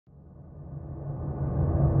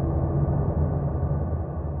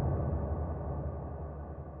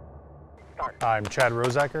car. I'm Chad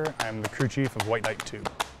Rosacker. I'm the crew chief of White Knight 2.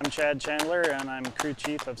 I'm Chad Chandler, and I'm crew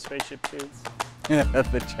chief of Spaceship 2. The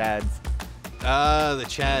Chads. The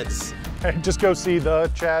Chads. Hey, just go see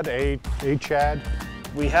the Chad, a Chad.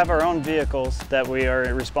 We have our own vehicles that we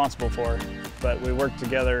are responsible for, but we work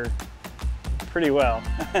together pretty well.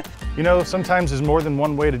 You know, sometimes there's more than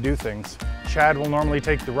one way to do things. Chad will normally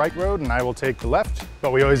take the right road and I will take the left,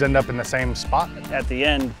 but we always end up in the same spot. At the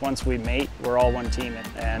end, once we mate, we're all one team,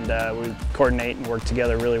 and we coordinate and work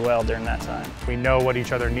together really well during that time. We know what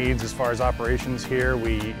each other needs as far as operations here,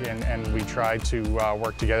 and we try to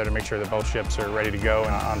work together to make sure that both ships are ready to go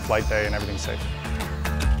on flight day and everything's safe.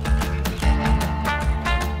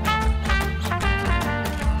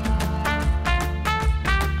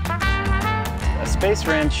 A space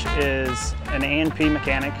wrench is an A&P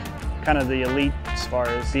mechanic, kind of the elite as far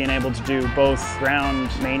as being able to do both ground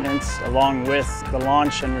maintenance along with the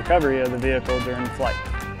launch and recovery of the vehicle during flight.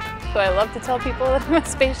 So I love to tell people that I'm a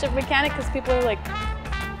spaceship mechanic because people are like,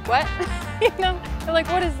 what? You know, they're like,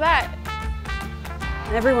 what is that?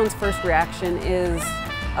 Everyone's first reaction is,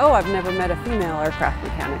 oh, I've never met a female aircraft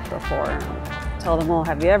mechanic before. Tell them, well,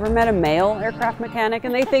 have you ever met a male aircraft mechanic?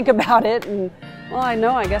 And they think about it and, well,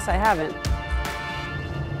 I guess I haven't.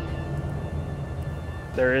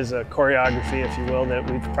 There is a choreography, if you will,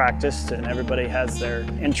 that we've practiced, and everybody has their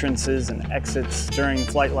entrances and exits during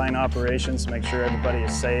flight line operations to make sure everybody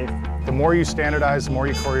is safe. The more you standardize, the more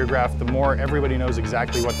you choreograph, the more everybody knows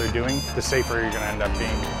exactly what they're doing, the safer you're going to end up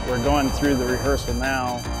being. We're going through the rehearsal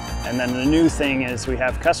now, and then the new thing is we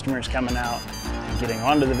have customers coming out, getting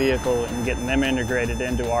onto the vehicle and getting them integrated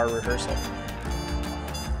into our rehearsal.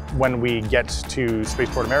 When we get to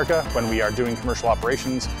Spaceport America, when we are doing commercial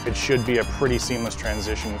operations, it should be a pretty seamless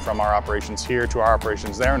transition from our operations here to our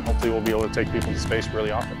operations there, and hopefully we'll be able to take people to space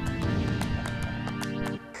really often.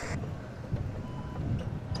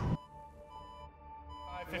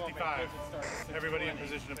 Everybody in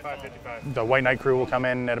position at 5:55. The White Knight crew will come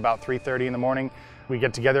in at about 3:30 in the morning. We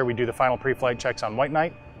get together, we do the final pre-flight checks on White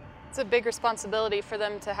Knight. It's a big responsibility for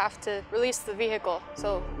them to have to release the vehicle.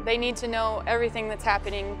 So they need to know everything that's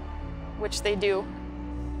happening, which they do.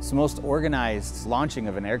 It's the most organized launching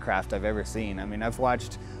of an aircraft I've ever seen. I mean, I've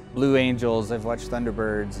watched Blue Angels, I've watched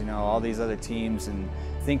Thunderbirds, you know, all these other teams, and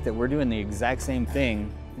think that we're doing the exact same thing.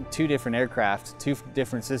 Two different aircraft, two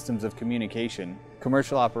different systems of communication.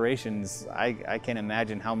 Commercial operations, I can't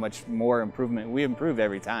imagine how much more improvement. We improve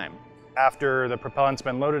every time. After the propellant's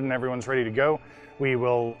been loaded and everyone's ready to go, we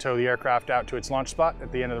will tow the aircraft out to its launch spot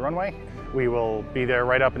at the end of the runway. We will be there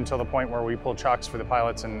right up until the point where we pull chocks for the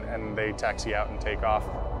pilots and they taxi out and take off.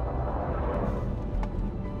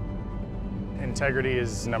 Integrity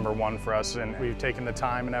is number one for us, and we've taken the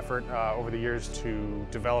time and effort over the years to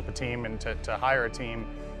develop a team and to hire a team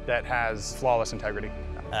that has flawless integrity.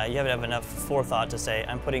 You have to have enough forethought to say,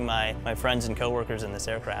 I'm putting my friends and coworkers in this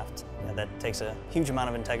aircraft. That takes a huge amount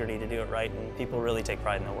of integrity to do it right, and people really take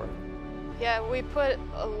pride in their work. Yeah, we put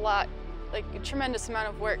a lot, like a tremendous amount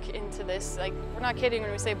of work into this. Like, we're not kidding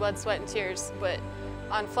when we say blood, sweat, and tears, but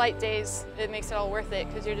on flight days, it makes it all worth it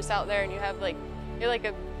because you're just out there and you have you're like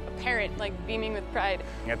a parent, like beaming with pride.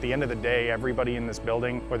 At the end of the day, everybody in this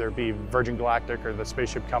building, whether it be Virgin Galactic or the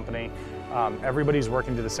spaceship company, everybody's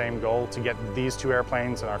working to the same goal, to get these two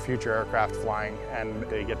airplanes and our future aircraft flying, and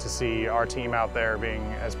they get to see our team out there being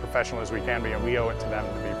as professional as we can be, and we owe it to them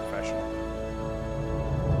to be professional.